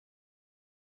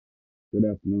Good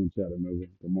afternoon, Chattanooga.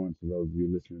 Good morning to those of you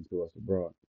listening to us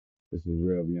abroad. This is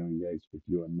Rev Young Yates with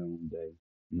your noonday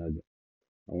nugget.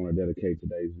 I want to dedicate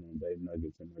today's noonday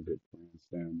nugget to my good friend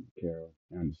Sam Carol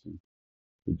Anderson,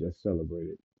 who just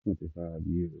celebrated 25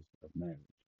 years of marriage.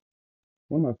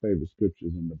 One of my favorite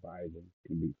scriptures in the Bible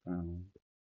can be found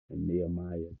in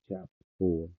Nehemiah chapter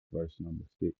 4, verse number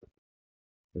 6.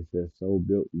 It says, "So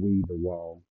built we the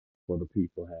wall, for the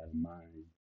people had a mind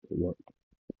to work."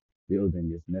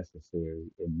 Building is necessary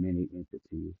in many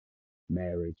entities.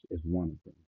 Marriage is one of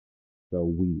them. So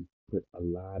we put a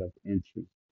lot of interest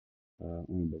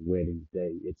on the wedding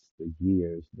day. It's the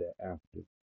years thereafter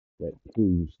that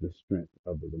proves the strength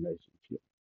of the relationship.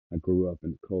 I grew up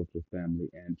in a culture, family,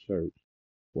 and church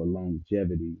where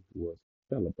longevity was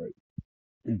celebrated.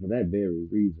 And for that very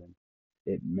reason,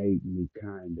 it made me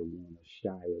kind of want to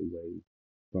shy away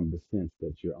from the sense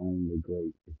that you're only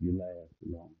great if you last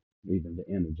long. Even the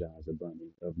Energizer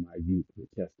Bunny of my youth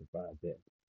would testify that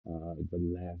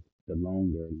the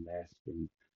longer lasting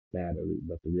battery.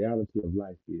 But the reality of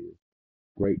life is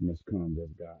greatness comes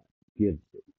as God gives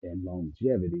it, and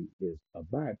longevity is a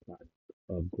byproduct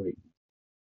of greatness.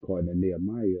 According to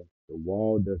Nehemiah, the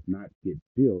wall does not get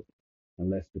built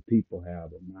unless the people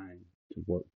have a mind to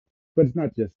work. But it's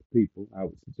not just the people. I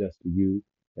would suggest to you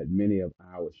that many of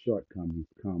our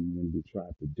shortcomings come when we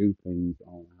try to do things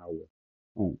on our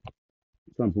own.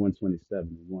 Psalms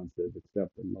 127 and 1 says,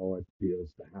 "Except the Lord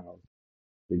builds the house,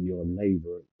 then your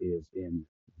labor is in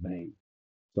vain."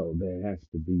 So there has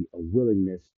to be a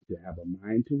willingness to have a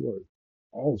mind to work,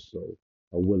 also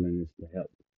a willingness to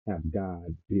help have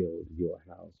God build your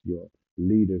house. Your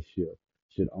leadership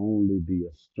should only be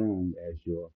as strong as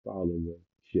your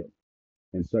followership.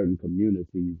 In certain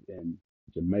communities in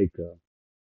Jamaica,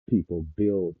 people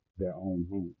build their own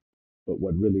homes. But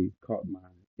what really caught my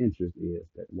interest is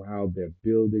that while they're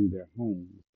building their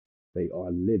homes, they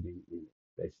are living in it.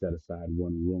 They set aside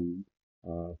one room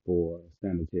for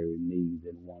sanitary needs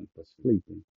and one for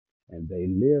sleeping, and they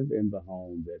live in the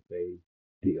home that they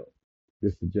build.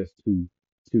 This is just too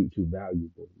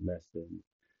valuable lesson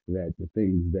that the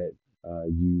things that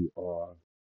you are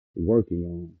working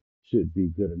on should be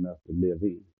good enough to live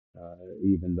in.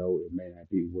 Even though it may not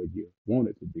be what you want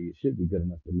it to be, it should be good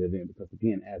enough to live in because,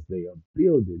 again, as they are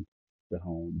building the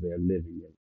home, they're living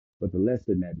it. But the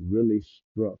lesson that really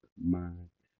struck my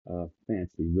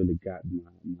fancy, really got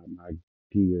my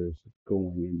gears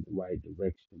going in the right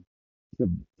direction,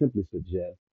 simply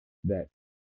suggests that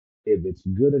if it's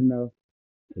good enough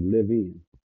to live in,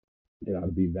 it ought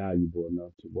to be valuable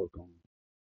enough to work on.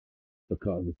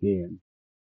 Because, again,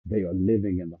 they are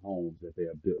living in the homes that they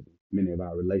are building. Many of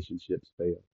our relationships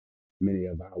fail. Many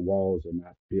of our walls are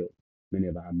not built. Many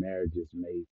of our marriages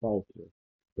may falter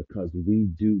because we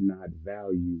do not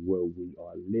value where we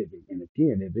are living. And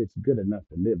again, if it's good enough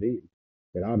to live in,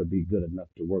 it ought to be good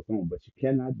enough to work on. But you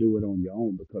cannot do it on your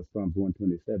own because Psalms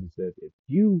 127 says, if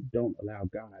you don't allow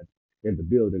God in the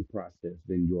building process,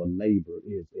 then your labor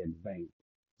is in vain.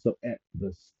 So at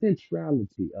the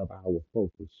centrality of our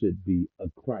focus should be a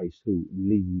Christ who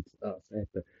leads us.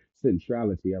 At the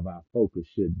centrality of our focus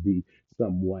should be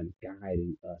someone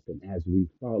guiding us. And as we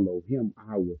follow him,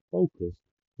 our focus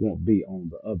won't be on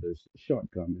the other's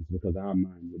shortcomings because our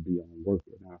mind will be on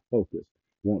working. Our focus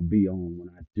won't be on when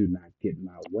I do not get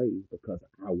my way because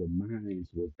our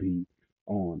minds will be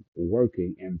on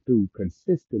working. And through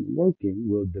consistent working,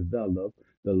 we'll develop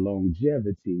the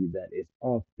longevity that is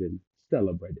often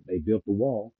celebrated. They built the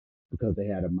wall because they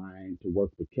had a mind to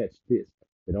work. To catch this,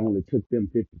 it only took them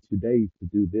 52 days to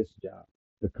do this job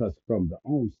because from the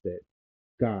onset,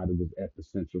 God was at the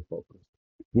central focus.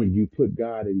 When you put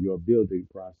God in your building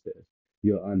process,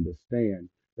 you'll understand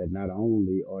that not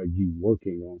only are you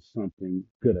working on something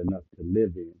good enough to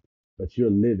live in, but you're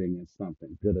living in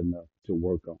something good enough to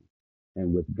work on.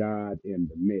 And with God in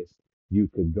the midst, you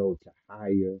could go to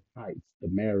higher heights. The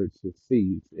marriage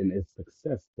succeeds and is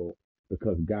successful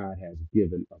because God has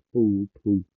given a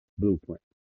foolproof blueprint.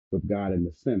 With God in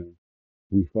the center,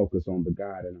 we focus on the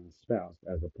God in our spouse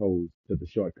as opposed to the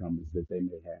shortcomings that they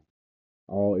may have.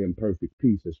 All imperfect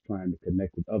pieces trying to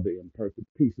connect with other imperfect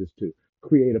pieces to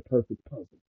create a perfect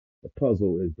puzzle. The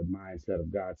puzzle is the mindset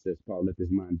of God, says Paul, let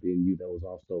this mind be in you that was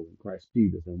also in Christ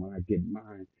Jesus. And when I get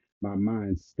mine, my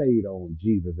mind stayed on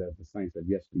Jesus, as the saints of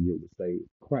yesteryear would say,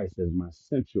 Christ as my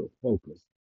central focus.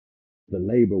 The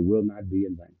labor will not be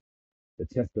in vain. The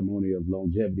testimony of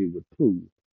longevity would prove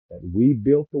that we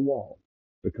built the wall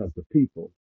because the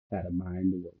people had a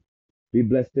mind to work. Be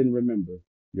blessed and remember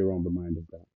you're on the mind of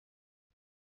God.